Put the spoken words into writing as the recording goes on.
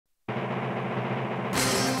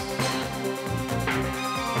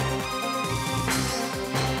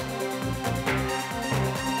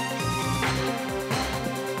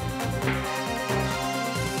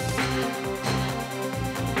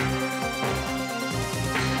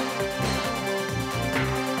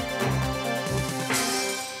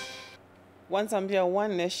One Zambia,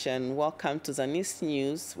 one nation. Welcome to ZANIS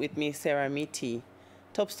News with me, Sarah Miti.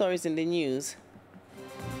 Top stories in the news.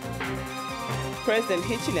 President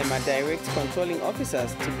Hichilema directs controlling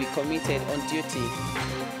officers to be committed on duty.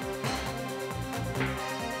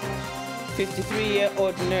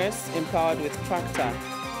 53-year-old nurse empowered with tractor.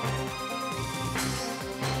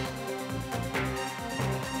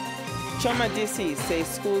 Choma DC says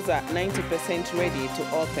schools are 90% ready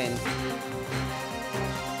to open.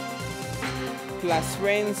 Plus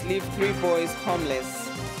rains leave 3 boys homeless.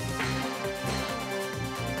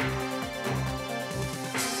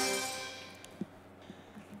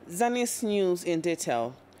 ZANIS News in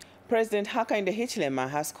detail. President Hakainde Hichilema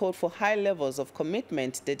has called for high levels of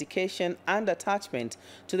commitment, dedication and attachment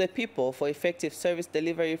to the people for effective service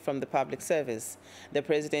delivery from the public service. The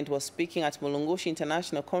president was speaking at Mulungushi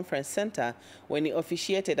International Conference Center when he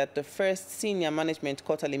officiated at the first senior management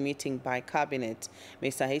quarterly meeting by cabinet.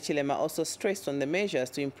 Mr. Hichilema also stressed on the measures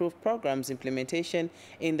to improve programs implementation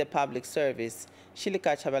in the public service.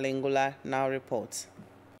 Shilika Chabalengula now reports.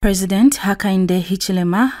 President Hakainde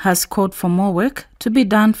Hichilema has called for more work to be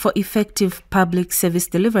done for effective public service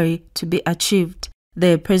delivery to be achieved.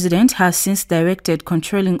 The president has since directed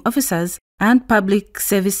controlling officers and public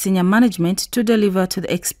service senior management to deliver to the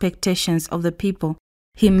expectations of the people.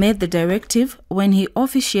 He made the directive when he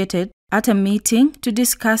officiated at a meeting to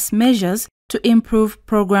discuss measures to improve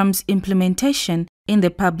programs implementation in the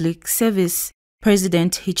public service.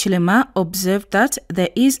 President Hichilema observed that there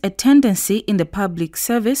is a tendency in the public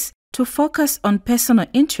service to focus on personal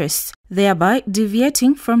interests, thereby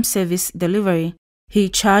deviating from service delivery. He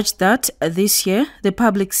charged that this year the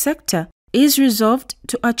public sector is resolved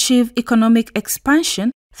to achieve economic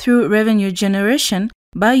expansion through revenue generation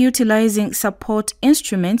by utilizing support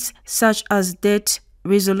instruments such as debt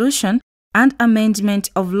resolution and amendment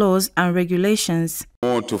of laws and regulations.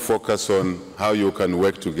 More to focus on how you can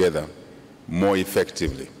work together more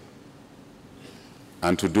effectively,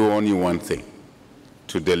 and to do only one thing,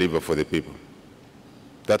 to deliver for the people.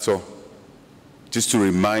 That's all. Just to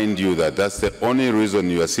remind you that that's the only reason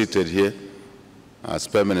you are seated here as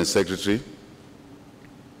permanent secretary.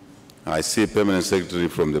 I see permanent secretary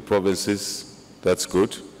from the provinces. That's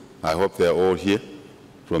good. I hope they're all here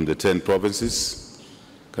from the 10 provinces.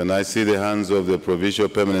 Can I see the hands of the provincial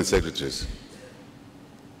permanent secretaries?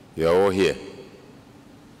 You're all here.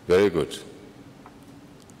 Very good.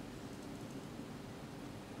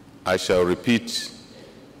 I shall repeat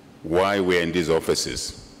why we're in these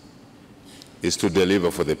offices, is to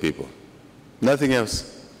deliver for the people. Nothing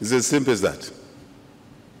else. It's as simple as that.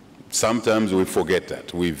 Sometimes we forget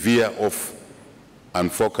that. We veer off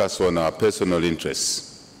and focus on our personal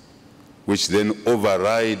interests, which then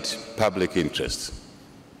override public interests.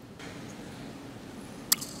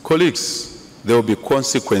 Colleagues, there will be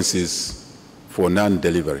consequences for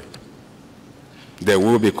non-delivery. There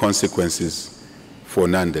will be consequences for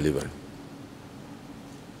non-delivery,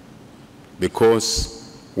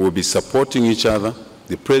 because we'll be supporting each other.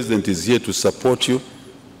 The president is here to support you.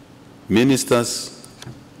 Ministers,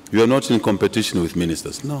 you are not in competition with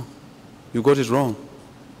ministers. No, you got it wrong.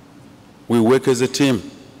 We work as a team.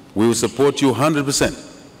 We will support you 100%.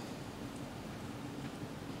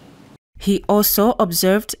 He also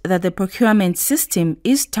observed that the procurement system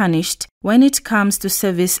is tarnished when it comes to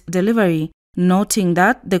service delivery, noting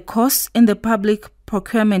that the costs in the public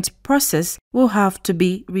procurement process will have to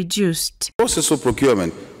be reduced. Process of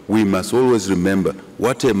procurement, we must always remember,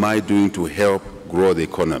 what am I doing to help grow the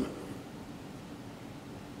economy?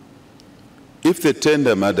 If the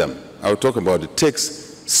tender, madam, I'll talk about it, takes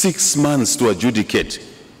 6 months to adjudicate,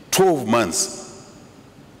 12 months,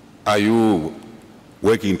 are you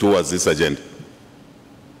working towards this agenda?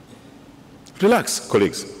 Relax,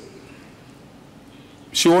 colleagues.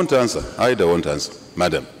 She won't answer. Ida won't answer,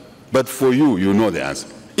 madam. But for you, you know the answer.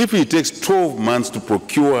 If it takes 12 months to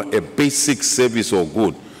procure a basic service or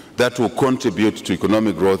good that will contribute to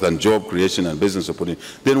economic growth and job creation and business opportunity,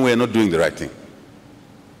 then we are not doing the right thing.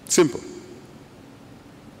 Simple.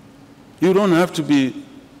 You don't have to be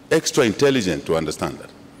extra intelligent to understand that.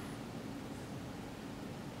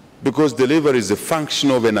 Because delivery is a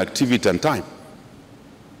function of an activity and time.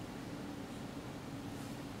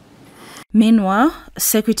 Meanwhile,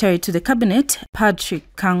 Secretary to the Cabinet,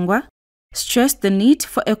 Patrick Kangwa, stressed the need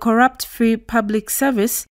for a corrupt-free public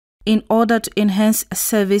service in order to enhance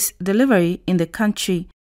service delivery in the country.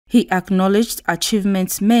 He acknowledged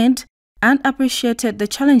achievements made and appreciated the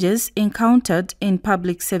challenges encountered in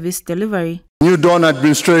public service delivery. New Dawn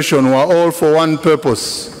administration were all for one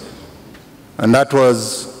purpose, and that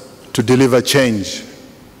was to deliver change.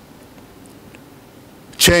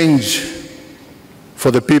 Change for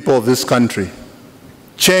the people of this country,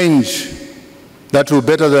 change that will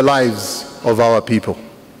better the lives of our people.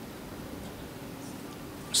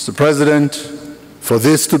 Mr. President, for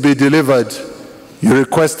this to be delivered, you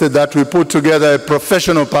requested that we put together a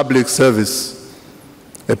professional public service,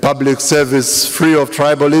 a public service free of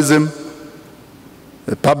tribalism,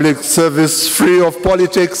 a public service free of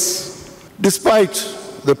politics. Despite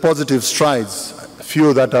the positive strides, a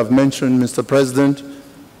few that I've mentioned, Mr. President,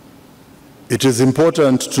 it is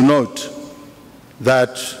important to note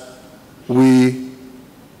that we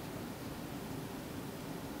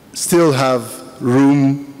still have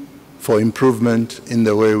room for improvement in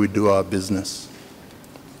the way we do our business.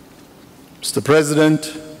 Mr.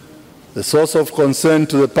 President, the source of concern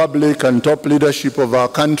to the public and top leadership of our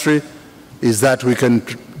country is that we can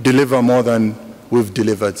deliver more than we've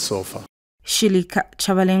delivered so far. Shilika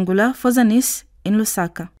Chabalengula for ZANIS in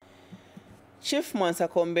Lusaka. Chief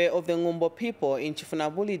Mwansakombe of the Ngumbo people in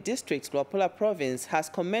Chifunabuli district, Luapula province, has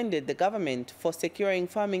commended the government for securing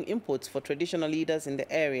farming inputs for traditional leaders in the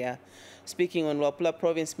area. Speaking on Luapula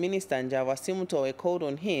province minister Njava Simutowe called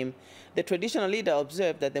on him, the traditional leader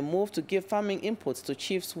observed that the move to give farming inputs to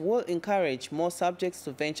chiefs will encourage more subjects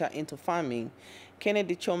to venture into farming.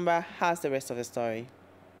 Kennedy Chomba has the rest of the story.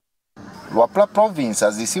 Luapula province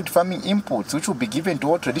has received farming inputs which will be given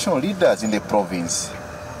to all traditional leaders in the province.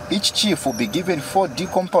 Each chief will be given 4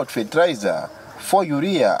 D-compound fertilizer, 4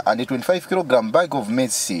 urea and a 25-kilogram bag of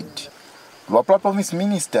maize seed. Luapula Province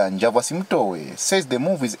Minister Njava Simutowe says the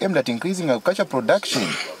move is aimed at increasing agriculture production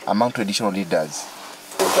among traditional leaders.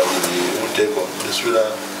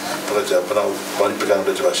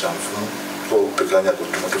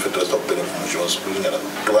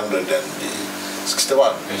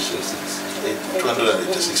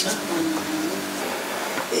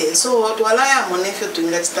 So twalaya monefyo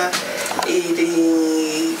tungatsta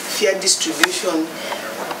the fair distribution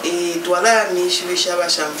twalaya mishivisha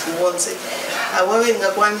bashamfu bonse awawe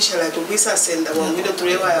ngakwanishala tubisa senda bongiro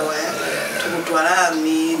tulewa waya tukutwala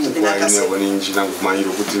mi binakase njina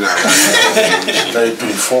kumanyiro kuti na tai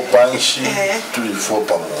tuli 4 panshi tuli 4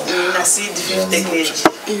 pamo na seed 50 kg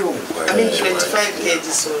iyo I mean 25 kg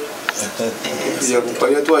so ya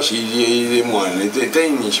kupanya tu ashiri mwana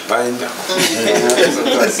teni shipanda.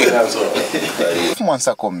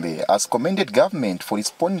 Mwansakombe has commended government for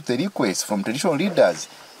responding to the requests from traditional leaders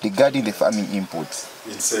regarding the farming inputs.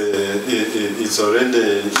 It's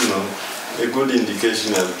already, a good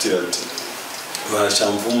indication of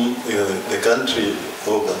the country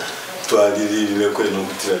over to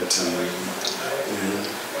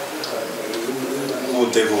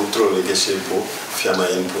take control of the shape of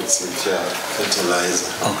inputs in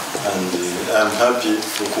fertilizer. And I'm happy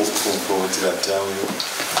to put that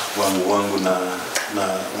wangu na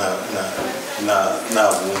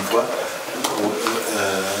wumpwa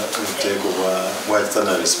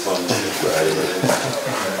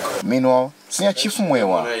Meanwhile, Senior Chief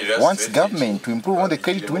Mwewa wants government to improve on the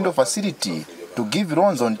credit window facility to give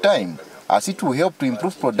loans on time, as it will help to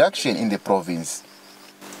improve production in the province.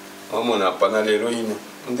 Amona panalero ino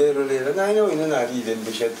ndero lera nayo ino nalile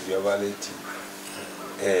mbeshatu ya waleti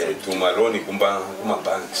tumaloni kuma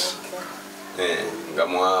banks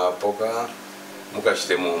ngamwa poka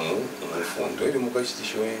mukashite mumu mufundo ili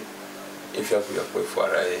mukashitishwe ifya kuya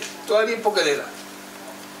kwefara twali pokelera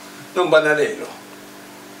nombana lelo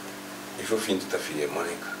ifo fintu tafie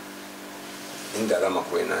monika indala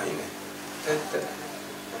makwena ine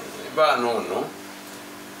ba no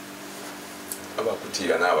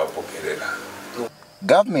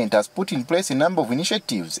Government has put in place a number of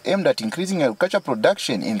initiatives aimed at increasing agriculture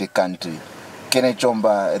production in the country. Kennedy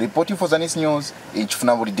Chomba reporting for ZANIS News in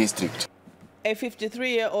Chifunabuli district. A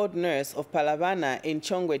 53-year-old nurse of Palabana in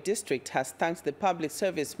Chongwe district has thanked the public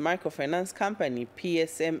service microfinance company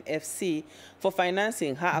PSMFC for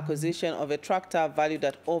financing her acquisition of a tractor valued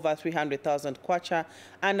at over 300,000 kwacha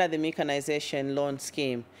under the mechanization loan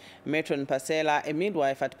scheme. Matron Pasela, a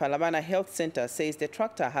midwife at Palabana Health Center, says the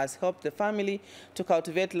tractor has helped the family to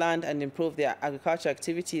cultivate land and improve their agriculture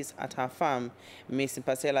activities at her farm. Ms.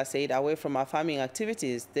 Pasela said away from her farming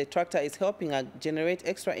activities, the tractor is helping her generate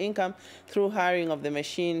extra income through hiring of the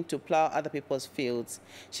machine to plow other people's fields.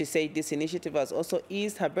 She said this initiative has also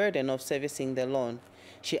eased her burden of servicing the loan.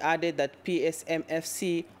 She added that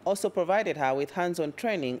PSMFC also provided her with hands-on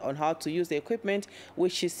training on how to use the equipment,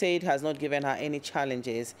 which she said has not given her any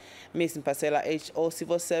challenges. Ms. Mpasela urged all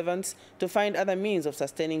civil servants to find other means of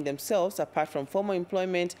sustaining themselves apart from formal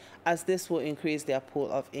employment, as this will increase their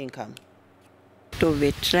pool of income. Of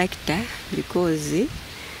a tractor, because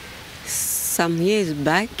some years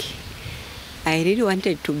back I really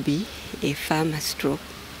wanted to be a farmer stroke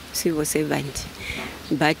civil servant,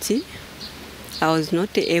 but I was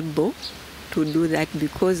not able to do that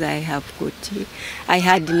because I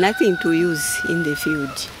had nothing to use in the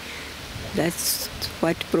field. That's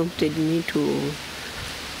what prompted me to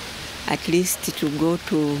at least to go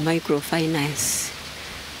to microfinance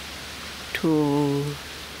to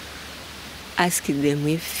ask them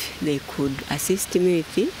if they could assist me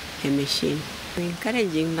with a machine. I'm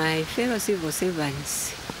encouraging my fellow civil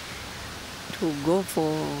servants to go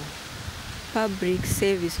for public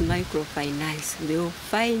service microfinance. They will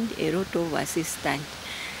find a lot of assistance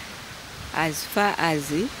as far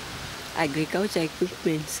as agriculture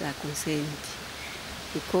equipments are concerned.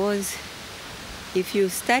 Because if you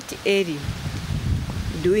start early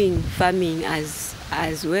doing farming as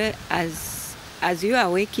well as you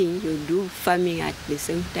are working, you do farming at the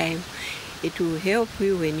same time, it will help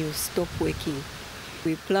you when you stop working.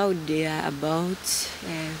 We plowed there about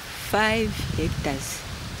 5 hectares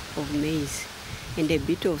of maize and a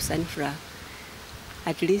bit of sunflower.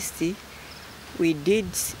 At least we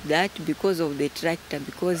did that because of the tractor,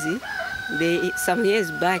 because some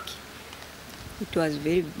years back it was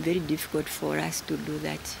very, very difficult for us to do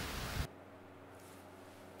that.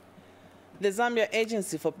 The Zambia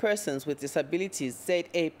Agency for Persons with Disabilities,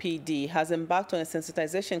 ZAPD, has embarked on a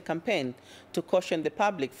sensitization campaign to caution the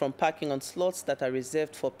public from parking on slots that are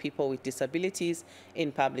reserved for people with disabilities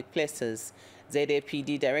in public places.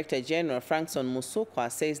 ZAPD Director General Frankson Musukwa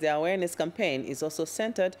says the awareness campaign is also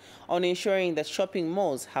centered on ensuring that shopping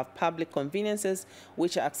malls have public conveniences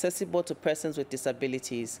which are accessible to persons with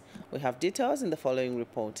disabilities. We have details in the following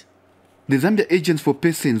report. The Zambia Agency for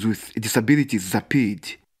Persons with Disabilities,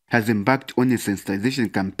 ZAPD, has embarked on a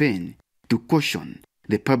sensitization campaign to caution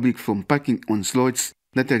the public from parking on slots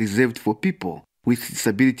that are reserved for people with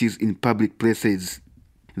disabilities in public places.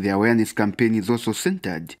 The awareness campaign is also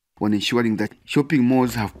centered on ensuring that shopping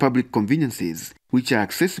malls have public conveniences which are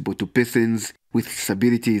accessible to persons with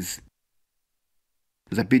disabilities.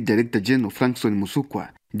 ZAPD Director General Frankson Musukwa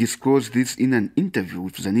disclosed this in an interview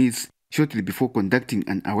with ZANIS shortly before conducting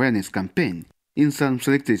an awareness campaign in some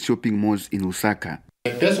selected shopping malls in Lusaka.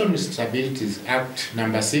 The Person with Disabilities Act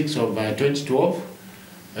number 6 of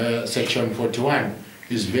 2012, section 41,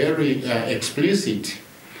 is very explicit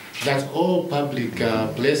that all public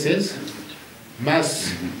places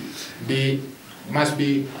must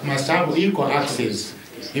have equal access,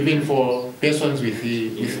 even for persons with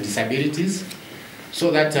disabilities, so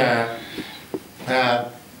that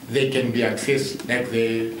they can be accessed, like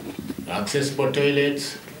the accessible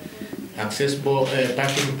toilets, accessible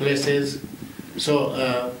parking places. So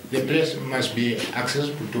the place must be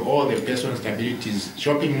accessible to all the persons with disabilities.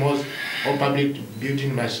 Shopping malls or public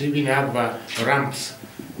buildings must even have ramps.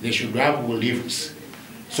 They should have lifts.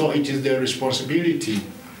 So it is the responsibility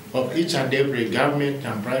of each and every government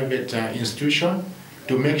and private institution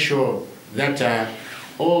to make sure that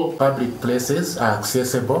all public places are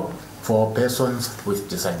accessible for persons with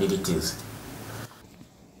disabilities.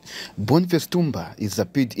 Boniface Tumba is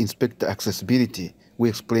ZAPD Inspector Accessibility, who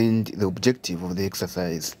explained the objective of the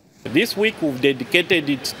exercise. This week we've dedicated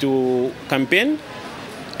it to campaign.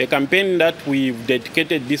 A campaign that we've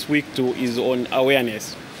dedicated this week to is on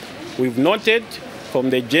awareness. We've noted from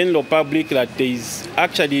the general public that there is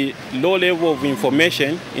actually low level of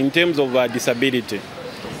information in terms of disability.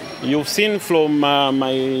 You've seen from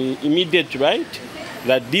my immediate right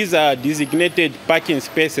that these are designated parking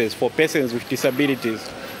spaces for persons with disabilities.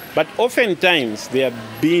 But oftentimes they are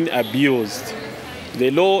being abused.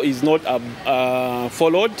 The law is not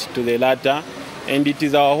followed to the latter, and it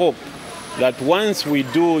is our hope that once we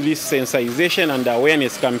do this sensitization and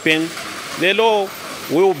awareness campaign, the law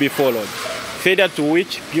will be followed. Further to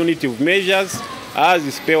which punitive measures,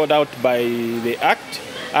 as spelled out by the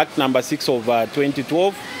Act number 6 of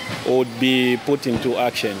 2012, would be put into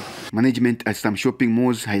action. Management at some shopping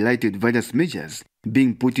malls highlighted various measures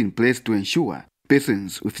being put in place to ensure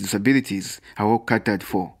persons with disabilities are all catered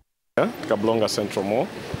for. Kablonga Central Mall.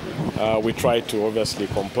 We try to obviously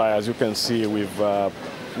comply. As you can see,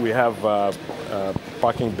 we have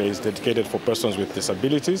parking bays dedicated for persons with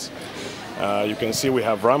disabilities. You can see we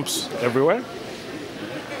have ramps everywhere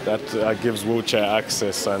that gives wheelchair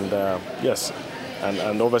access, and yes,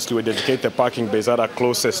 and obviously we dedicate the parking bays that are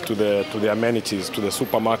closest to the amenities, to the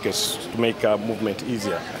supermarkets, to make movement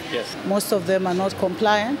easier. Yes. Most of them are not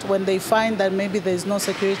compliant. When they find that maybe there's no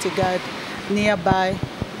security guard nearby,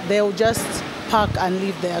 they'll just park and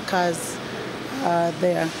leave their cars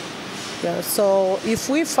there. Yeah, so if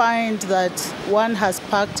we find that one has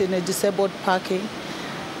parked in a disabled parking,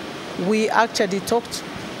 we actually talk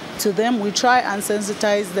to them. We try and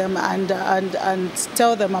sensitize them and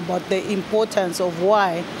tell them about the importance of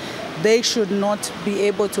why they should not be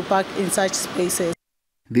able to park in such spaces.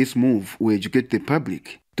 This move will educate the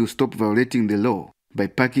public to stop violating the law by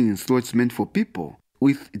parking in slots meant for people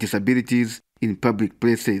with disabilities in public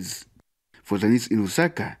places. For ZANIS in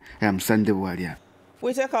Lusaka, I am Sande Walia.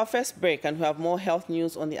 We take our first break and we have more health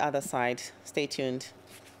news on the other side. Stay tuned.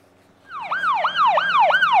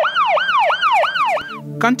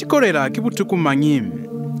 Kanti kolera kibutuku manyim.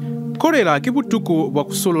 Kolera kibutuku bwa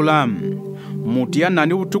kusululam. Mutu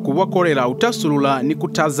yanani butuku bwa kolera utasulula ni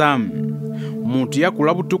kutazam. Mutu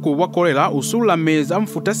yakula butuku bwa kolera usulula mezi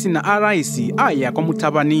amfuta na araisi aya kwa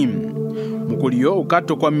mutabanim. Mukuliyo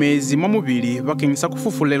ukato kwa mezi mamubili bakengisa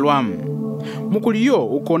kufufulelwam. Mukuliyo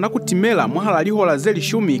ukona kutimela mwahala lihola zeli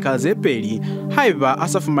shumi kazepeli haiva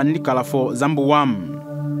asafumanili kalafo zambuwam.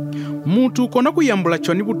 Mutu ukona kuyambula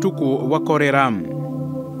choni butuku bwa kolera.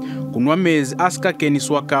 Kunwa mezi aska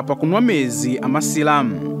keniswa kapa kunwa mezi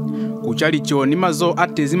amasilamu. Kuchalicho ni mazo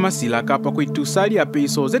atezi masila kapa kuitusali ya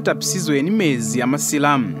peiso zetapisizwe ni mezi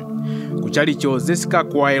amasilamu. Kuchalicho zesika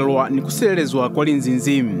kwaelwa ni kuselezwa kwa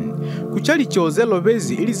linzinzimu. Kuchalicho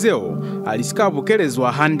zelobezi ilizeo alisika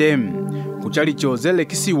bukelezwa handem. Kuchalicho zele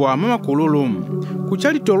kisiwa mama kululum.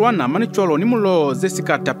 Kuchalito lwana manicholo ni mulo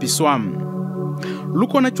zesika tapiswamu.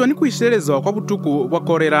 Luko na chwani kuiselezwa kwa butuku wa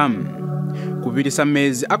koleramu. Kuvilisa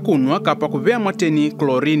mezi akunwa kapa kuvea mwateni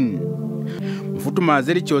chlorine. Mfutuma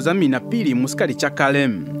zeli choza mina pili musikali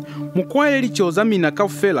chakalem. Mukwae li choza mina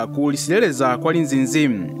kaufela kulisileleza kwa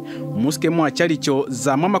linzinzimu. Musike mwa chalicho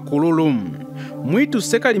za mama kululum. Mwitu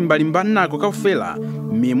sekali mbalimba nako kaufela.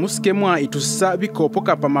 Mi musike mwa itusa bikopo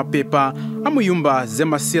kapa mapepa amuyumba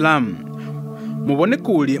zema silamu. Mubone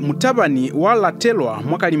kuli mutabani wala telwa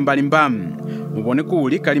mwakali mbalimbamu. Mubone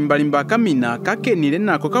kuli kalimbalimba kamina kakenile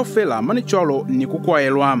nako kaufela manicholo ni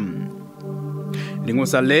kukwaelwamu.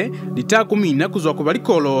 Lingosale litakumina kuzwa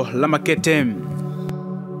kubalikolo la maketem.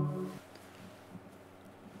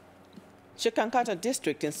 Chikankata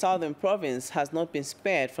district in southern province has not been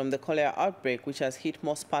spared from the cholera outbreak which has hit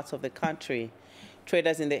most parts of the country.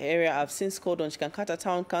 Traders in the area have since called on Chikankata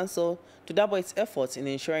Town Council to double its efforts in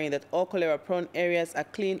ensuring that all cholera-prone areas are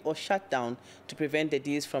cleaned or shut down to prevent the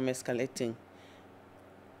disease from escalating.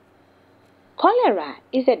 Cholera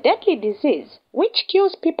is a deadly disease which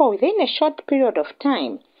kills people within a short period of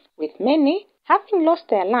time, with many having lost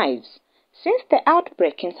their lives since the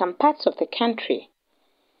outbreak in some parts of the country.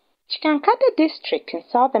 Chikankata district in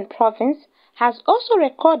southern province has also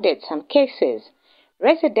recorded some cases.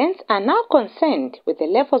 Residents are now concerned with the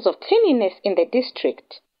levels of cleanliness in the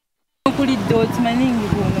district.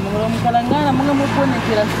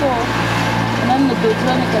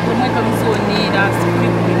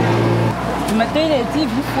 Imatoileti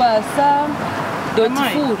bukwasa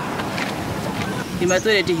dotifu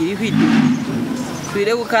imatoileti hirihidu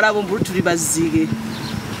kwire kukarabo mburu turi bazige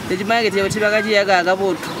tejimarket yabo tibakaji yagaga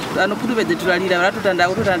botu ano kutubede turalira baratutanda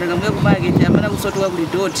kututanda mwe ku market amana kusotoka kuli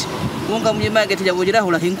doti munga munye market yabo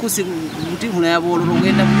jirahula hinkusi muti huna yabo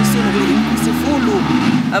rongenda musunu kuli hinkusi fulu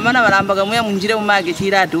amana barambaga mwe munjire mu market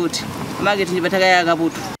ira doti market nibataka yaga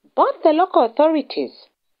botu. Both the local authorities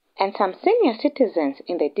and some senior citizens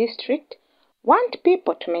in the district want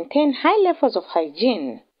people to maintain high levels of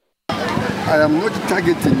hygiene. I am not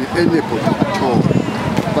targeting anybody at all,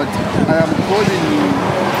 but I am calling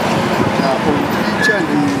on each and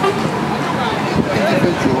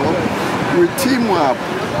individual. We team up,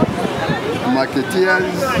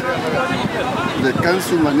 marketeers, the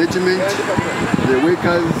council management, the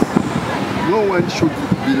workers. No one should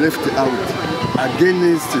be left out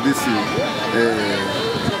against this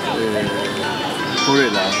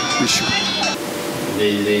cholera issue. There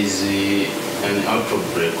is an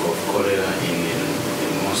outbreak of cholera in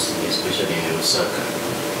most, especially in Lusaka,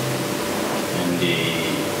 and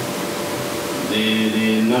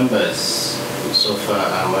the numbers so far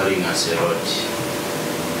are worrying us a lot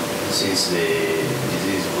since the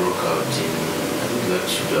disease broke out in, I think that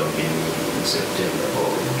should have been in September or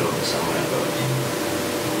October, somewhere about it.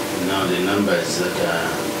 Now the numbers that are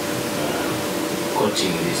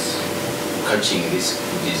catching this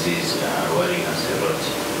disease are worrying us a lot.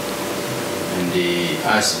 And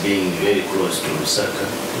us being very close to Lusaka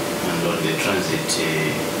and on the transit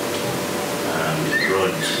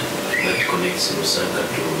road that connects Lusaka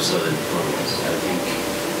to southern province, I think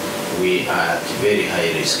we are at very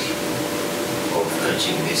high risk of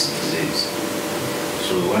catching this disease.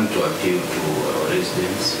 So we want to appeal to our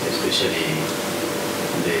residents, especially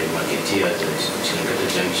the marketeers at Chikankata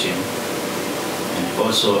Junction, and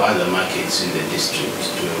also other markets in the district,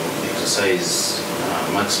 to exercise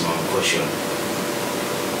maximum caution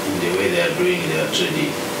in the way they are doing their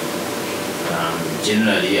trading.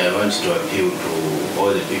 Generally, I want to appeal to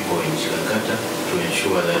all the people in Chikankata to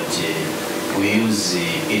ensure that we use the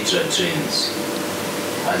ITRA trains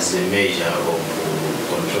as a measure of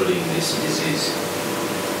controlling this disease.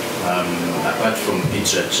 Apart from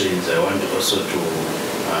ITRA trains, I want also to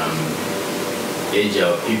urge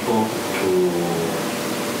our people to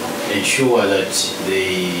ensure that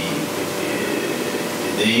they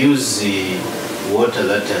use the water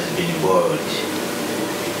that has been boiled,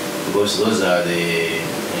 because those are the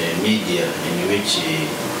media in which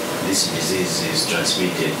this disease is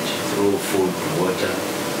transmitted through food, water,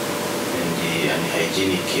 and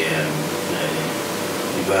unhygienic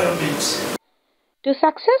environments. To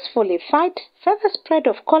successfully fight further spread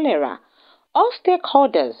of cholera, all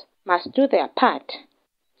stakeholders must do their part.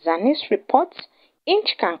 ZANIS reports in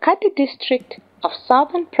Chikankati district of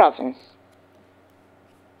Southern Province.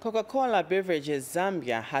 Coca-Cola Beverages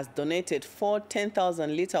Zambia has donated 4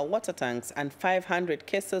 10,000-litre water tanks and 500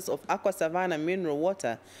 cases of Aqua Savannah mineral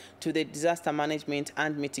water to the Disaster Management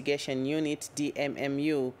and Mitigation Unit,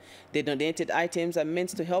 DMMU. The donated items are meant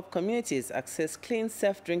to help communities access clean,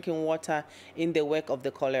 safe drinking water in the wake of the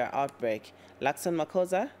cholera outbreak. Lakson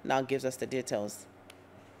Makosa now gives us the details.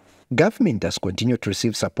 Government has continued to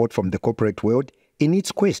receive support from the corporate world in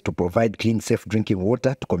its quest to provide clean, safe drinking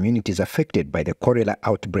water to communities affected by the cholera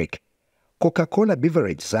outbreak. Coca-Cola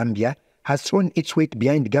Beverages Zambia has thrown its weight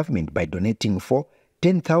behind government by donating 4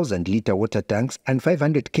 10,000-litre water tanks and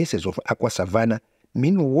 500 cases of Aqua Savannah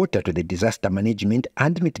mineral water to the Disaster Management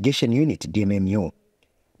and Mitigation Unit, DMMU.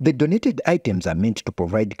 The donated items are meant to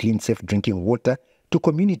provide clean, safe drinking water to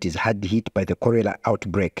communities hard hit by the cholera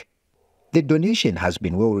outbreak. The donation has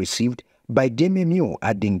been well received by DMMU,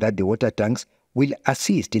 adding that the water tanks will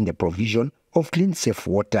assist in the provision of clean, safe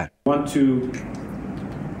water. I want to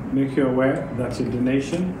make you aware that your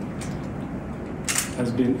donation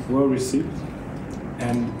has been well received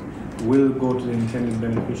and will go to the intended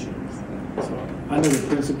beneficiaries. So, under the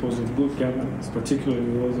principles of good governance,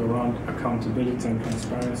 particularly those around accountability and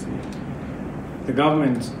transparency, the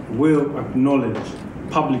government will acknowledge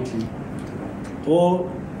publicly all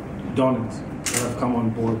donors that have come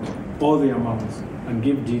on board, all the amounts, and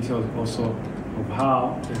give details also of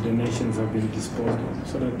how the donations have been disposed of,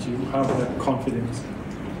 so that you have that confidence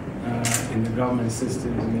in the government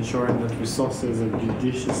system in ensuring that resources are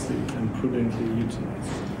judiciously and prudently utilized.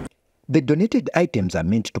 The donated items are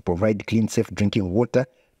meant to provide clean, safe drinking water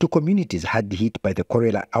to communities hard hit by the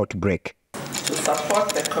cholera outbreak. To support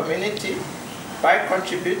the community by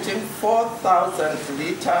contributing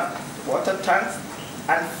 4,000-litre water tanks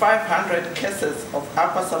and 500 cases of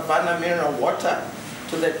Aqua Savannah mineral water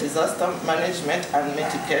to the Disaster Management and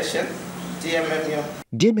Mitigation, DMMU.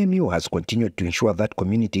 DMMU has continued to ensure that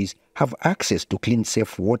communities have access to clean,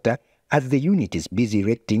 safe water as the unit is busy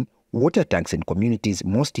erecting water tanks in communities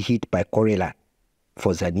most hit by cholera.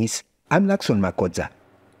 For ZANIS, I'm Lakson Makosa.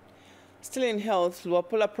 Still in health,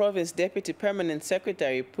 Luapula Province Deputy Permanent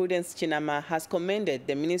Secretary Prudence Chinama has commended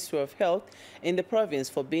the Ministry of Health in the province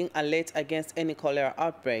for being alert against any cholera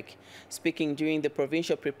outbreak. Speaking during the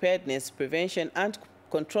Provincial Preparedness, Prevention and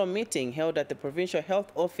Control meeting held at the Provincial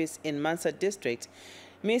Health Office in Mansa District,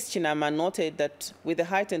 Ms. Chinama noted that with the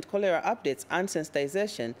heightened cholera updates and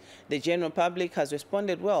sensitization, the general public has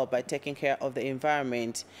responded well by taking care of the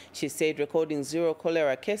environment. She said recording 0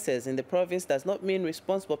 cholera cases in the province does not mean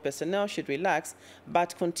responsible personnel should relax,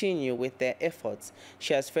 but continue with their efforts.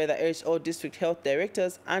 She has further urged all district health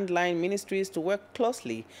directors and line ministries to work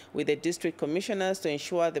closely with the district commissioners to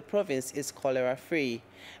ensure the province is cholera-free.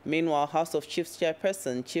 Meanwhile, House of Chiefs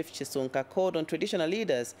Chairperson Chief Chisunka called on traditional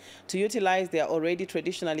leaders to utilize their already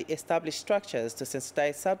traditionally established structures to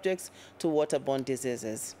sensitize subjects to waterborne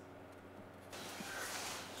diseases.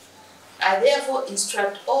 I therefore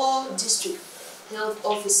instruct all district health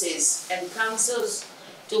offices and councils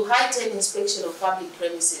to heighten inspection of public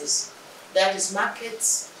premises, that is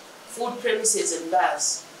markets, food premises and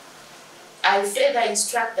bars. I further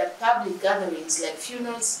instruct that public gatherings like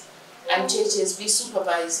funerals and churches be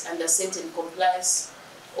supervised under certain compliance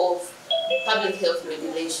of public health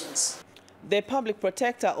regulations. The Public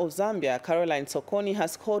Protector of Zambia, Caroline Sokoni,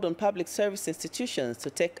 has called on public service institutions to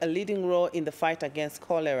take a leading role in the fight against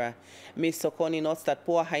cholera. Ms. Sokoni notes that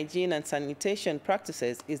poor hygiene and sanitation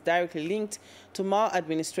practices is directly linked to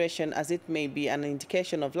maladministration, as it may be an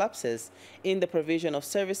indication of lapses in the provision of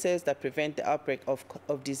services that prevent the outbreak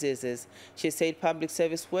of diseases. She said public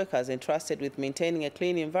service workers entrusted with maintaining a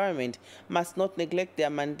clean environment must not neglect their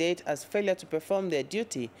mandate, as failure to perform their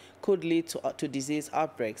duty could lead to disease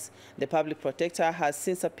outbreaks. The public public protector has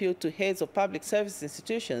since appealed to heads of public service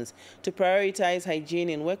institutions to prioritize hygiene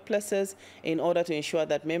in workplaces in order to ensure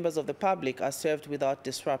that members of the public are served without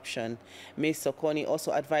disruption. Ms. Sokoni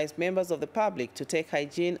also advised members of the public to take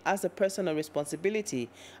hygiene as a personal responsibility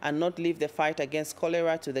and not leave the fight against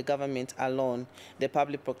cholera to the government alone. The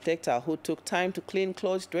public protector, who took time to clean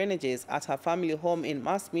closed drainages at her family home in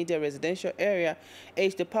mass media residential area,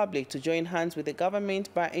 urged the public to join hands with the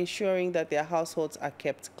government by ensuring that their households are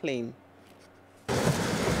kept clean. All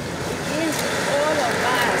of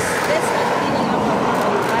us, let's start cleaning up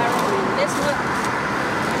our environment. Let's not,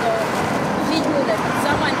 feel that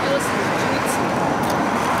someone else is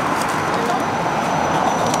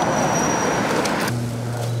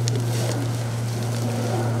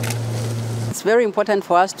doing. It's very important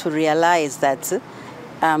for us to realize that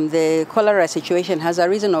the cholera situation has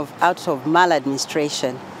arisen out of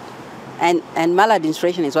maladministration. And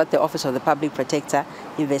maladministration is what the Office of the Public Protector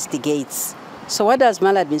investigates. So what does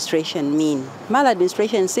maladministration mean?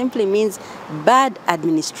 Maladministration simply means bad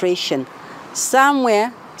administration.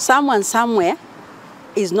 Someone somewhere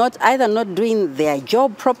is either not doing their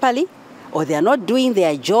job properly, or they are not doing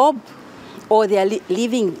their job, or they are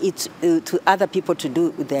leaving it to other people to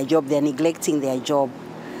do their job. They are neglecting their job.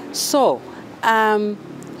 So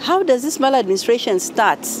how does this maladministration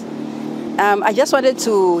start? I just wanted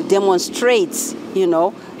to demonstrate,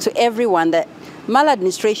 to everyone that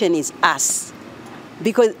maladministration is us.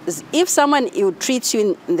 Because if someone treats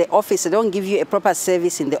you in the office, they don't give you a proper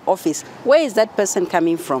service in the office, where is that person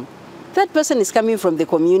coming from? That person is coming from the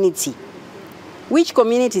community. Which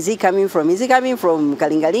community is he coming from? Is he coming from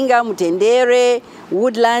Kalingalinga, Mutendere,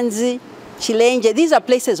 Woodlands, Chilenje? These are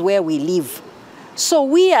places where we live. So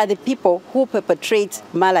we are the people who perpetrate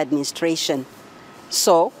maladministration.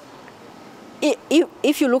 So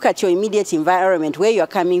if you look at your immediate environment, where you are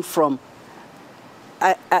coming from,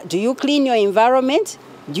 do you clean your environment?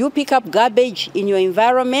 Do you pick up garbage in your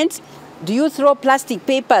environment? Do you throw plastic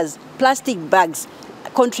papers, plastic bags,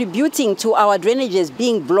 contributing to our drainages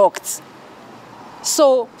being blocked?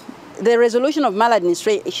 So the resolution of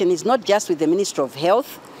maladministration is not just with the Ministry of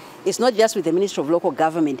Health, it's not just with the Ministry of Local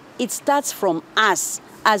Government. It starts from us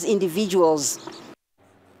as individuals.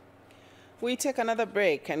 We take another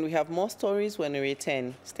break and we have more stories when we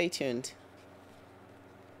return. Stay tuned.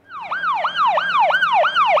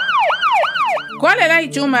 Kolela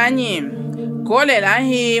ichumanyi, kolela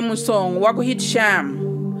hi musongo wa kuhitisha.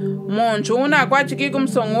 Muntu una kwachiki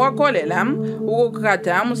kumsongo wa kolela,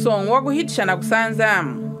 ukukata musongo wa kuhitisha na kusanza.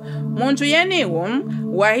 Muntu yeniwo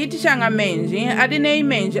wahitisha nga menji adine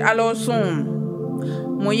imenji alosu.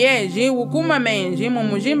 Muyeji ukuma menji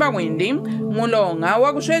mumujimba windi, mulonga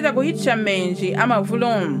wakushweza kuhitisha menji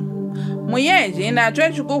amavulu. Muyeji na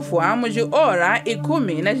twechu kufwa muji ora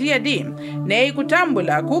 10 na jiyadi ne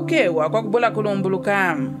ikutambula kukewa kwa kubula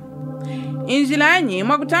kulumbuluka. Injilanyi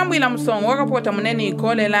mwakutambwila musongo wakapota muneni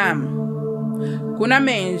ikolela. Kuna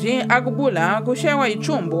menji akubula kushewa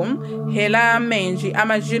ichumbu hela menji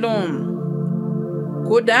amajilu.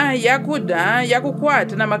 Kuda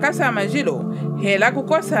yakukwata na makasa amajilu hela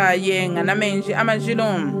kukosa yenga na menji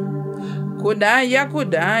amajilu. Kuda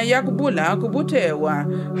yakubula kubutewa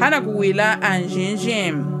hana kuwila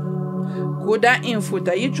anjinji. Kuda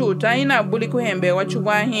infuta yichuta inabuli kuhembewa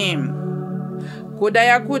chubwahi.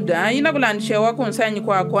 Kuda inakulandishewa kunsanyi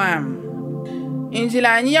kwa.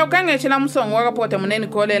 Injilanyi yaukangechela musongo wakapota muneni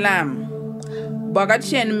kolela. Bwakati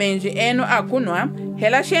shenu menji enu akunwa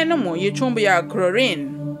hela shenu mu yichumbu ya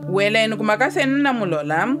chlorine. Wela enu kumakasa enu na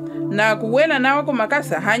mulola na kuwela nawa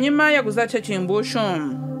kumakasa hanyuma ya kuzacha chimbushu.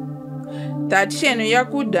 Tati shenu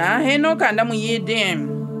yakuda heno kanda muyidi.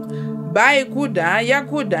 Bai kuda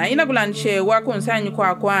inakulandishewa kunsanyi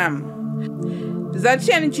kwa. Zati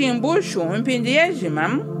shenu chimbushu mpindi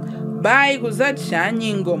yejima. Bai kuzatisha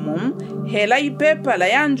nyingomu hela ipepa la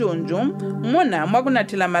yanjunju muna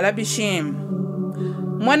mwakunatila malabishi.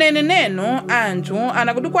 Mwanene nenu antu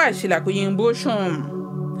anakudukwashila kuyimbushu.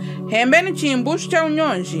 Hembeni chimbushu cha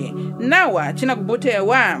unyonji nawa china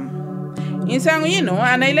kubutewa. Insangu yino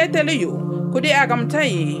anaileteliyu kudi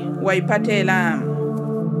akamtayi waipatela.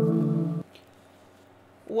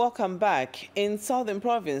 Welcome back. In Southern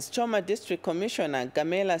Province, Choma District Commissioner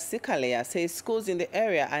Gamela Sikalea says schools in the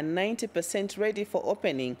area are 90% ready for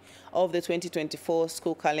opening of the 2024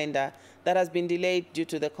 school calendar that has been delayed due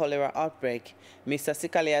to the cholera outbreak. Mr.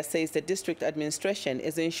 Sikalea says the district administration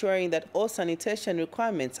is ensuring that all sanitation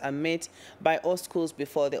requirements are met by all schools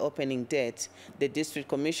before the opening date. The district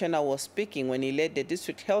commissioner was speaking when he led the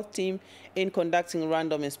district health team in conducting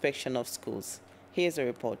random inspection of schools. Here's a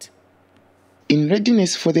report. In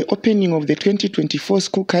readiness for the opening of the 2024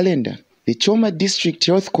 school calendar, The Choma District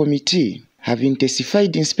Health Committee have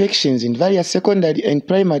intensified inspections in various secondary and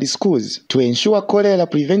primary schools to ensure cholera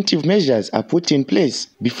preventive measures are put in place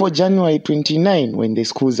before January 29, when the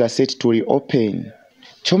schools are set to reopen.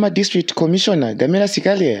 Choma District Commissioner Gamera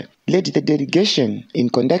Sikale led the delegation in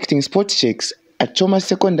conducting spot checks at Choma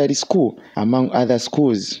Secondary School, among other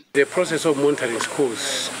schools. The process of monitoring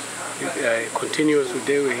schools continues.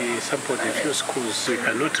 Today we sampled a few schools. We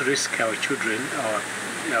cannot risk our children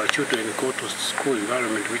go to school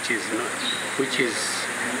environment which is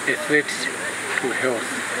a threat to health.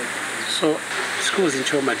 So schools in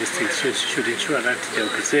Choma District should ensure that they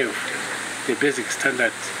preserve the basic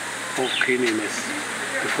standard of cleanliness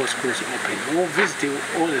before schools open. We'll visit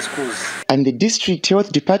all the schools. And the District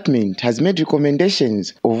Health Department has made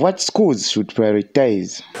recommendations of what schools should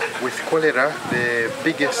prioritize. With cholera, the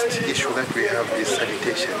biggest issue that we have is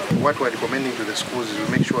sanitation. What we're recommending to the schools is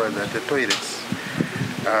to make sure that the toilets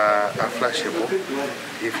are flushable.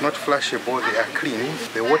 If not flushable, they are clean.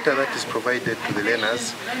 The water that is provided to the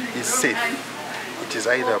learners is safe. It is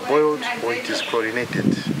either boiled or it is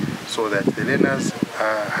chlorinated, so that the learners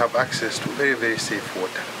have access to very, very safe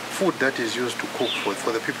water. Food that is used to cook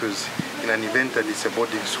for the pupils in an event that is a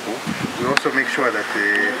boarding school. We also make sure that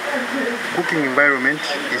the cooking environment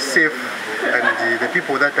is safe, and the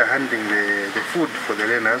people that are handling the food for the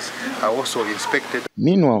learners are also inspected.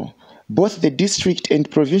 Meanwhile, both the district and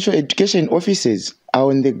provincial education offices are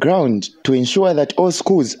on the ground to ensure that all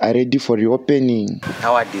schools are ready for reopening.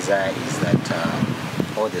 Our desire is that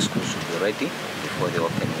all the schools should be ready before the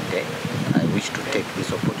opening day. I wish to take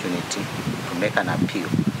this opportunity to make an appeal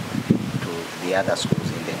to the other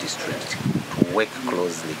schools in the district to work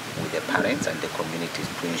closely with the parents and the communities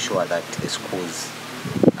to ensure that the schools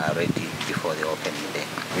are ready before the opening day.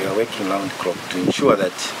 We are working round the clock to ensure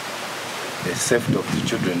that the safety of the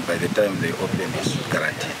children by the time they open is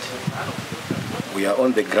guaranteed. We are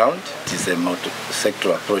on the ground. It is a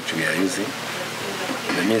multi-sectoral approach we are using.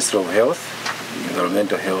 The Ministry of Health,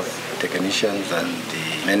 Environmental Health technicians, and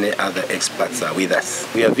many other experts are with us.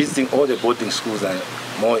 We are visiting all the boarding schools, and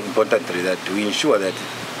more importantly that we ensure that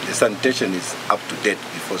the sanitation is up to date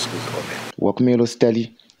before schools open. Wakmelo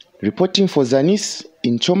Stali, reporting for ZANIS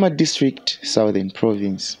in Choma District, Southern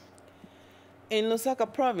Province. In Lusaka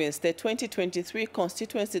Province, the 2023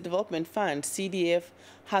 Constituency Development Fund, CDF,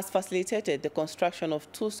 has facilitated the construction of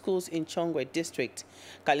 2 schools in Chongwe District,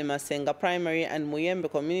 Kalimansenga Primary and Muyembe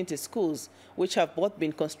Community Schools, which have both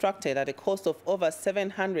been constructed at a cost of over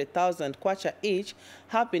 700,000 kwacha each,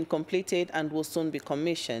 have been completed and will soon be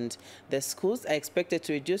commissioned. The schools are expected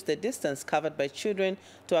to reduce the distance covered by children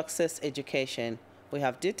to access education. We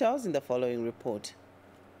have details in the following report.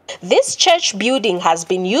 This church building has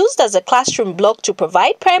been used as a classroom block to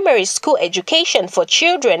provide primary school education for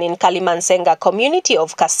children in Kalimansenga community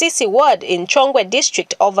of Kasisi Ward in Chongwe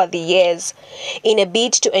District over the years. In a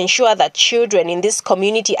bid to ensure that children in this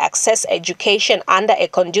community access education under a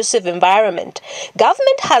conducive environment,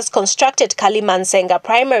 government has constructed Kalimansenga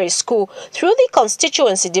Primary School through the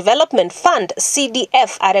Constituency Development Fund,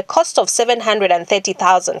 CDF, at a cost of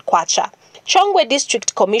 730,000 kwacha. Chongwe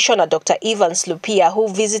District Commissioner Dr. Evans Lupia, who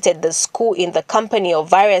visited the school in the company of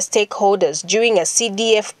various stakeholders during a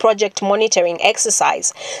CDF project monitoring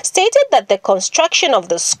exercise, stated that the construction of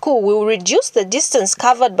the school will reduce the distance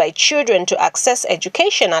covered by children to access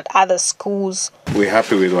education at other schools. We're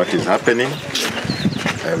happy with what is happening.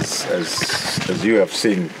 As you have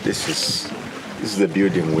seen, this is the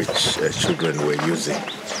building which children were using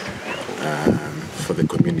for the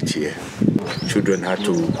community here. Children had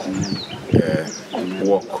to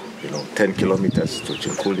walk, 10 kilometers to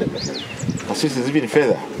Chinkuli. This is even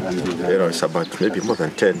further. It's about maybe more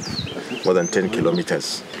than 10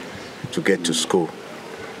 kilometers to get to school.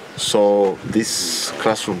 So this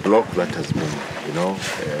classroom block that has been,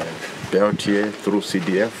 built here through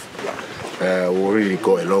CDF will really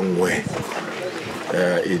go a long way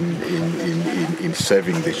in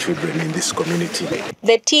serving the children in this community.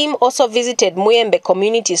 The team also visited Muyembe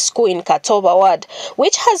Community School in Katoba Ward,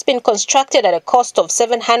 which has been constructed at a cost of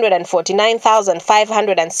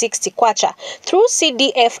 749,560 kwacha through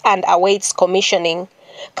CDF and awaits commissioning.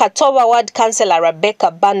 Katoba Ward Councillor Rebecca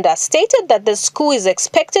Banda stated that the school is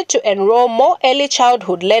expected to enroll more early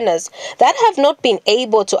childhood learners that have not been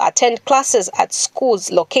able to attend classes at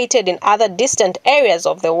schools located in other distant areas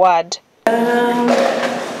of the ward.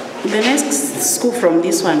 The next school from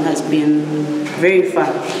this one has been very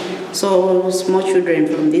far. So small children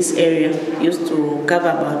from this area used to cover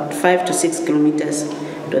about 5 to 6 kilometers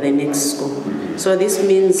to the next school. So this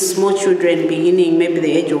means small children beginning maybe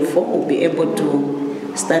the age of 4 will be able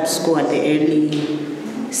to start school at the early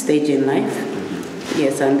stage in life.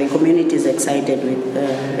 Yes, and the community is excited with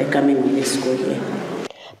the coming of this school year.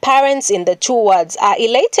 Parents in the two wards are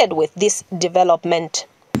elated with this development.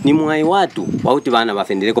 Ni mwai watu wauti vana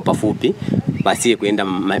vafendeleko pafupi basiye kuenda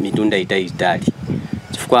mitunda itali.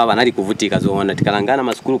 Chifukwa vanali kuvutika zoona tikalangana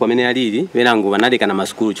maskulu kwa mene yalili venangu vanali kana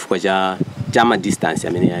maskulu chifukwa cha distance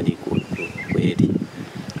ya mene yali kweli.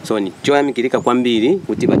 So ni choya mikirika kwambiri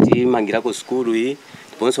kuti bati mangirako skulu hii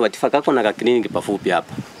ponso batifakako na clinic pafupi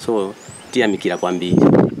hapa. So tia mikira kwambiri.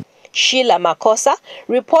 Sheila Makosa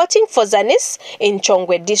reporting for ZANIS in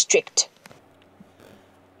Chongwe District.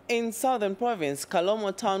 In Southern Province,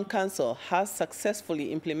 Kalomo Town Council has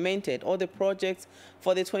successfully implemented all the projects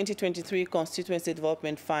for the 2023 Constituency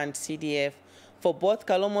Development Fund CDF for both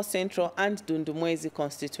Kalomo Central and Dundumwezi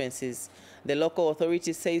constituencies. The local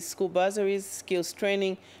authority says school bursaries, skills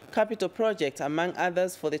training, capital projects, among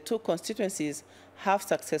others, for the two constituencies have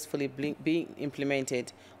successfully been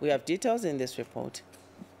implemented. We have details in this report.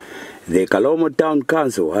 The Kalomo Town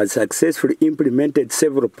Council has successfully implemented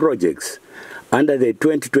several projects under the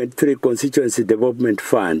 2023 Constituency Development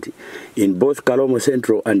Fund in both Kalomo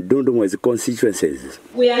Central and Dundumwezi constituencies.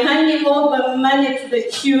 We are handing over money to the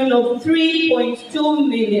tune of 3.2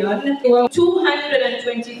 million to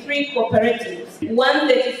 223 cooperatives,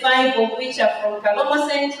 135 of which are from Kalomo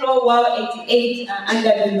Central, while 88 are under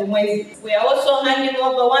Dundumwezi. We are also handing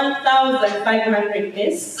over 1,500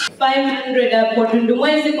 desks, 500 are for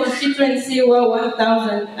Dundumwezi constituency, while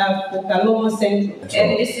 1,000 are for Kalomo Central.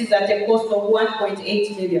 And this is at a cost of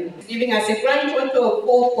 1.8 million, giving us a grand total of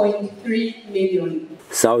 4.3 million.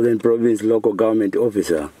 Southern Province Local Government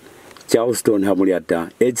Officer Charleston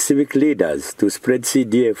Hamuliata urged civic leaders to spread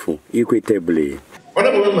CDF equitably.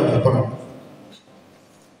 Honorable members,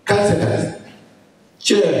 councillors,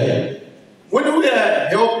 chair, when we are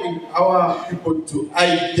helping our people to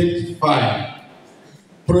identify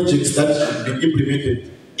projects that should be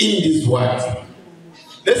implemented in this world,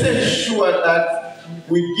 let's ensure that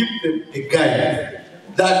we give them a guide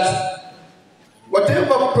that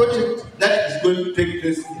whatever project that is going to take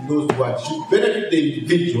place in those words should benefit the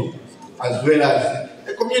individual as well as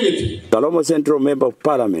the community. Kalomo Central Member of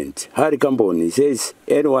Parliament, Harry Kamboni, says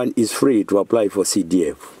anyone is free to apply for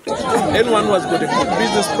CDF. Anyone who has got a good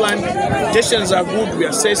business plan, suggestions are good, we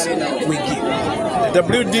assess, we give. The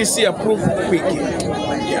WDC approved, we give.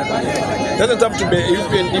 Yeah. Doesn't have to be a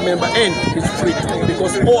UPND member and it's free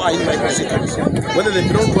because all are in my constituency. Whether they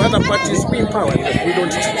belong to other parties, we empower them, we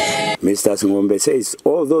don't choose. Mr. Sngombe says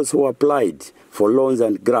all those who applied for loans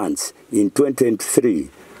and grants in 2023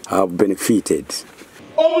 have benefited.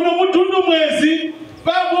 Applying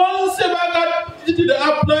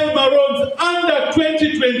loans under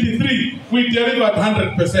 2023, we delivered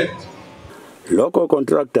 100%. Local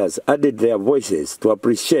contractors added their voices to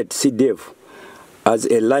appreciate CDF as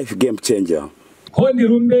a life game changer.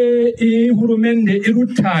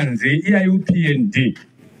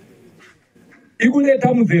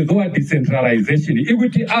 Ikuleta mzezo wa decentralization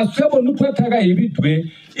ikuti asebo nutwataka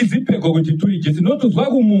ibitwe izipeko kuti tulijisi notuzwa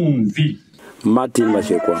kumunzi. Martin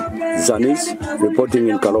Mashekwa, ZANIS, reporting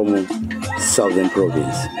in Kalomo, Southern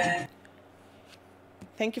Province.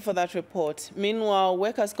 Thank you for that report. Meanwhile,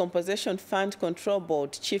 Workers' Compensation Fund Control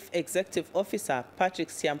Board Chief Executive Officer Patrick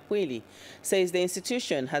Siampwili says the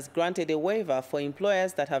institution has granted a waiver for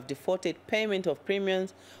employers that have defaulted payment of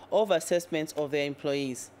premiums over assessments of their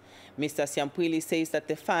employees. Mr. Siampwili says that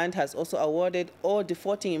the fund has also awarded all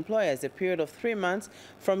defaulting employers a period of 3 months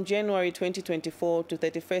from January 2024 to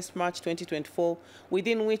 31st March 2024,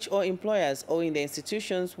 within which all employers owing the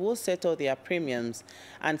institutions will settle their premiums.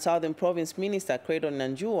 And Southern Province Minister Credo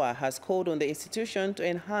Nanjua has called on the institution to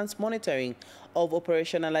enhance monitoring of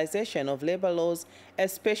operationalization of labor laws,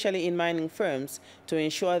 especially in mining firms, to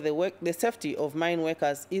ensure the safety of mine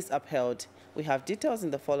workers is upheld. We have details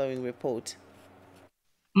in the following report.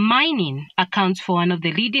 Mining accounts for one of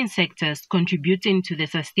the leading sectors contributing to the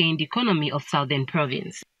sustained economy of Southern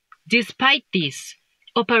Province. Despite this,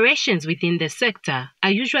 operations within the sector are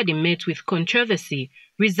usually met with controversy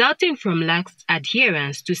resulting from lax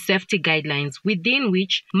adherence to safety guidelines within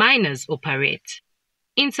which miners operate.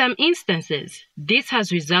 In some instances, this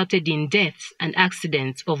has resulted in deaths and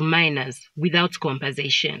accidents of miners without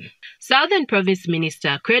compensation. Southern Province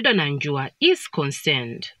Minister Credo Nanjua is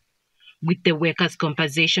concerned. With the Workers'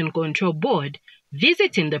 Compensation Control Board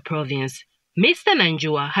visiting the province, Mr.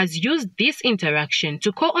 Nanjua has used this interaction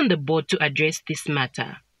to call on the board to address this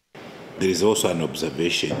matter. There is also an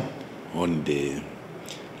observation on the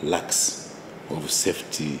lax of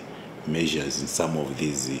safety measures in some of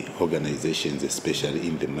these organizations, especially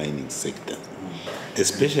in the mining sector.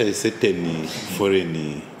 Especially certain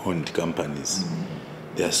foreign-owned companies,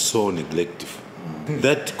 they are so neglectful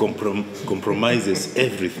That compromises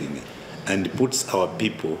everything and puts our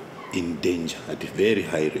people in danger at a very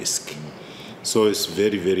high risk. So it's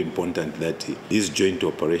very, very important that these joint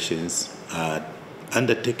operations are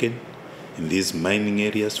undertaken in these mining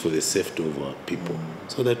areas for the safety of our people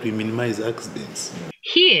so that we minimize accidents.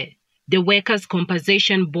 Here, the Workers'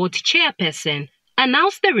 Compensation Board chairperson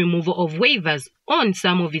announced the removal of waivers on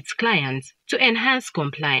some of its clients to enhance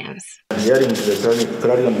compliance. Hearing the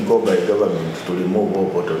clarion call by government to remove all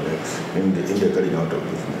bottlenecks in the carrying out of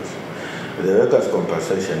business, the Workers'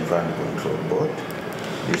 Compensation Fund Control Board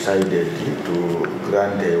decided to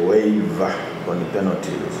grant a waiver on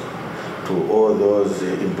penalties to all those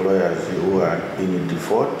employers who are in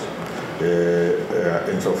default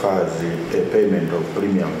insofar as a payment of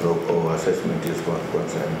premiums or assessment is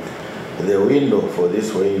concerned. The window for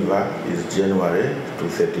this waiver is January to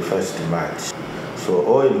 31st March. So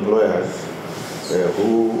all employers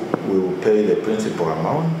who will pay the principal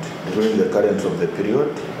amount during the current of the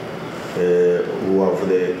period who have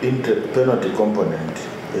the penalty component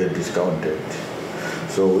discounted.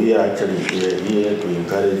 So we are actually here to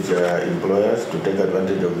encourage employers to take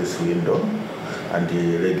advantage of this window and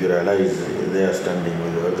regularize their standing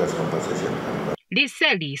with the Workers' Compensation Fund.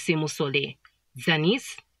 Liseli Simusole,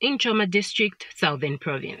 ZANIS, in Choma District, Southern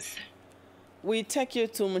Province. We take you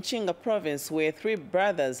to Muchinga Province, where 3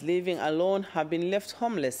 brothers living alone have been left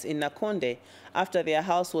homeless in Nakonde after their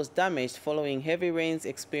house was damaged following heavy rains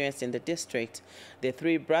experienced in the district. The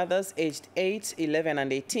 3 brothers, aged 8, 11,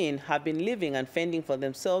 and 18, have been living and fending for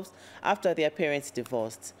themselves after their parents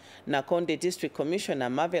divorced. Nakonde District Commissioner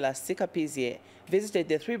Marvela Sikapizie visited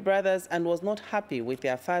the 3 brothers and was not happy with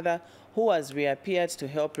their father, who has reappeared to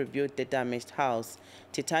help rebuild the damaged house.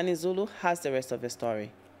 Titani Zulu has the rest of the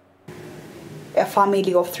story. A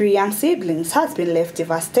family of 3 young siblings has been left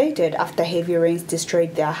devastated after heavy rains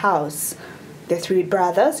destroyed their house. The 3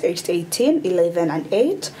 brothers, aged 18, 11, and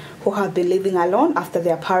 8, who have been living alone after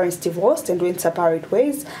their parents divorced and went separate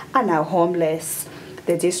ways, are now homeless.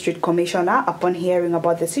 The district commissioner, upon hearing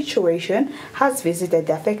about the situation, has visited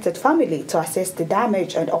the affected family to assess the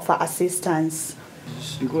damage and offer assistance.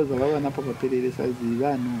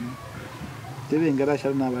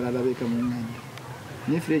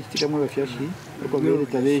 Nifire chitika mwe bafyashi okogere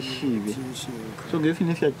tabeshibe so ngefi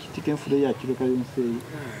nifya chitike mfure ya kilo kalonse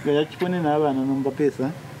ga yakipone na abana nomba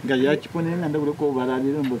pesa ga yakipone nganda kule ko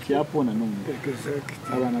barabire mbo fyapona nomba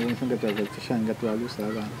abana bonsanga tazashanga twalusa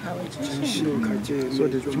abana so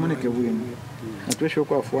timoneke bwino atwesho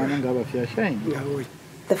kwa afwana ngaba fyashine.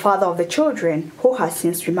 The father of the children, who has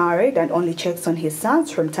since remarried and only checks on his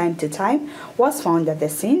sons from time to time, was found at the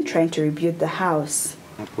scene trying to rebuild the house.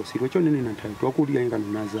 Posible chonene natatu akulia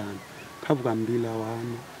ingano nazana kavuka mbila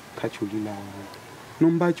wana kachulila wana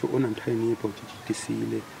nombacho ona ntaini ipo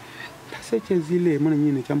chichitisile pasechezile mwana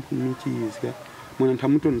nyine champumichizga mwana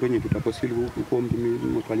ntamuto ndonye tutaposili ukombi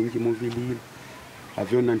motwalingi movilile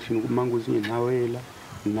avyona ntinu kumanguzi nawela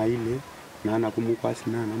na ile nana kumukwasi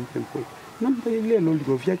nana mpempo nambele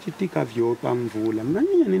lolo vyachitika vyo pamvula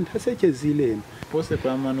nanyine nintasechezile pose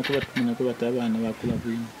kwa mano kuba tumina kuba tabana bakula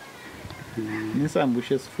bwini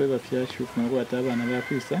nisambushe sifwe bafyashi ufuna kuba tabana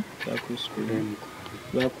bakwisa bakuskule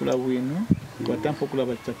bakula bwino kwatampo kula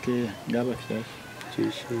batakea ngaba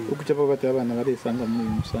fyashi ukuchapa bati abana bari sanga muri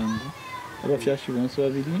musango abafyashi bonso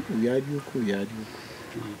babiri uyadyuku.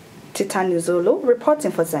 Titani Zulu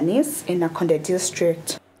reporting for ZANIS in Nakonde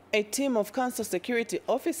District. A team of council security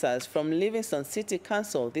officers from Livingston City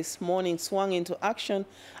Council this morning swung into action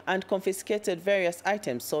and confiscated various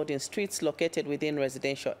items sold in streets located within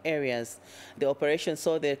residential areas. The operation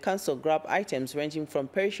saw the council grab items ranging from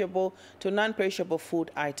perishable to non-perishable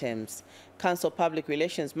food items. Council Public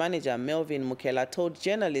Relations Manager Melvin Mukela told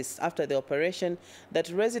journalists after the operation that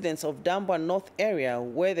residents of Dambwa North area,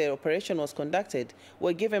 where the operation was conducted,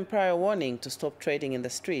 were given prior warning to stop trading in the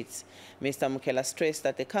streets. Mr. Mukela stressed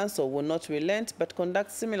that the council will not relent but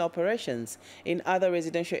conduct similar operations in other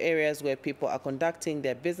residential areas where people are conducting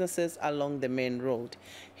their businesses along the main road.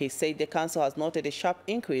 He said the council has noted a sharp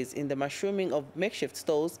increase in the mushrooming of makeshift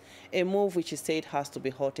stores, a move which he said has to be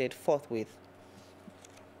halted forthwith.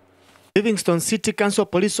 Livingston City Council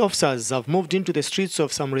police officers have moved into the streets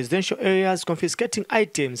of some residential areas, confiscating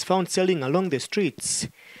items found selling along the streets.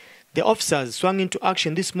 The officers swung into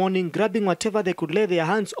action this morning, grabbing whatever they could lay their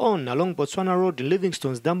hands on along Botswana Road in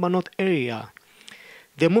Livingston's Dambwa North area.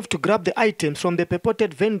 The move to grab the items from the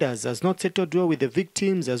purported vendors has not settled well with the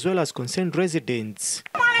victims as well as concerned residents.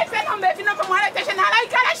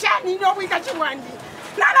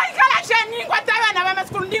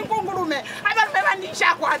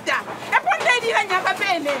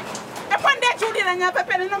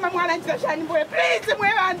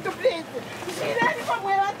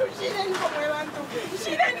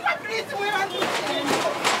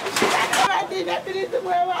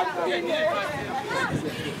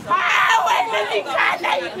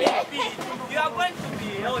 Please, please. You are going to be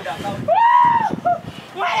held accountable.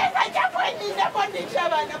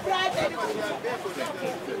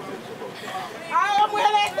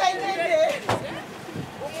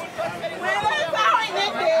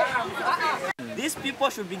 These people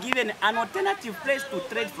should be given an alternative place to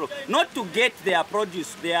trade from, not to get their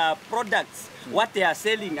produce, their products, what they are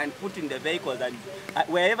selling and put in the vehicles and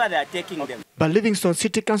wherever they are taking them. But Livingstone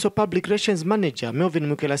City Council Public Relations Manager Melvin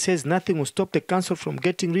Mukela says nothing will stop the council from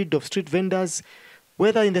getting rid of street vendors,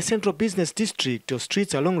 whether in the central business district or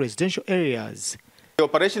streets along residential areas. The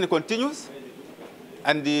operation continues,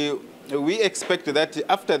 and we expect that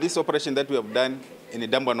after this operation that we have done in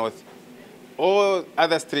Dambwa North, all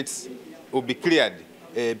other streets will be cleared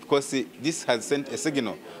because this has sent a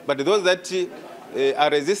signal. But those that are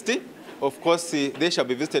resisting, of course, they shall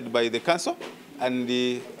be visited by the council and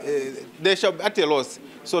they shall be at a loss.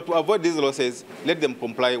 So to avoid these losses, let them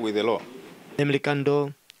comply with the law. Emily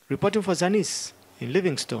Kando, reporting for ZANIS in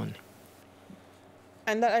Livingstone.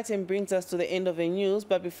 And that item brings us to the end of the news,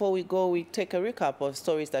 but before we go, we take a recap of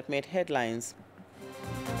stories that made headlines.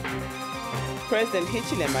 President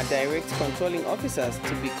Hichilema directs controlling officers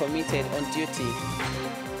to be committed on duty.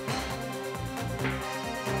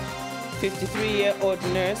 53-year-old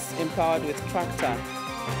nurse empowered with tractor.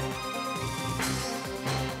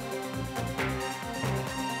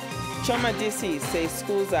 Choma DC says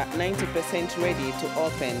schools are 90% ready to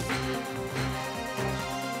open.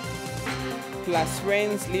 Plus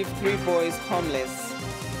rains leave 3 boys homeless.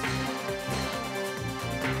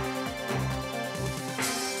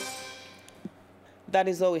 That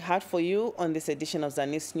is all we had for you on this edition of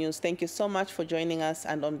ZANIS News. Thank you so much for joining us,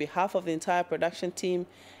 and on behalf of the entire production team,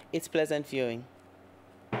 it's pleasant viewing.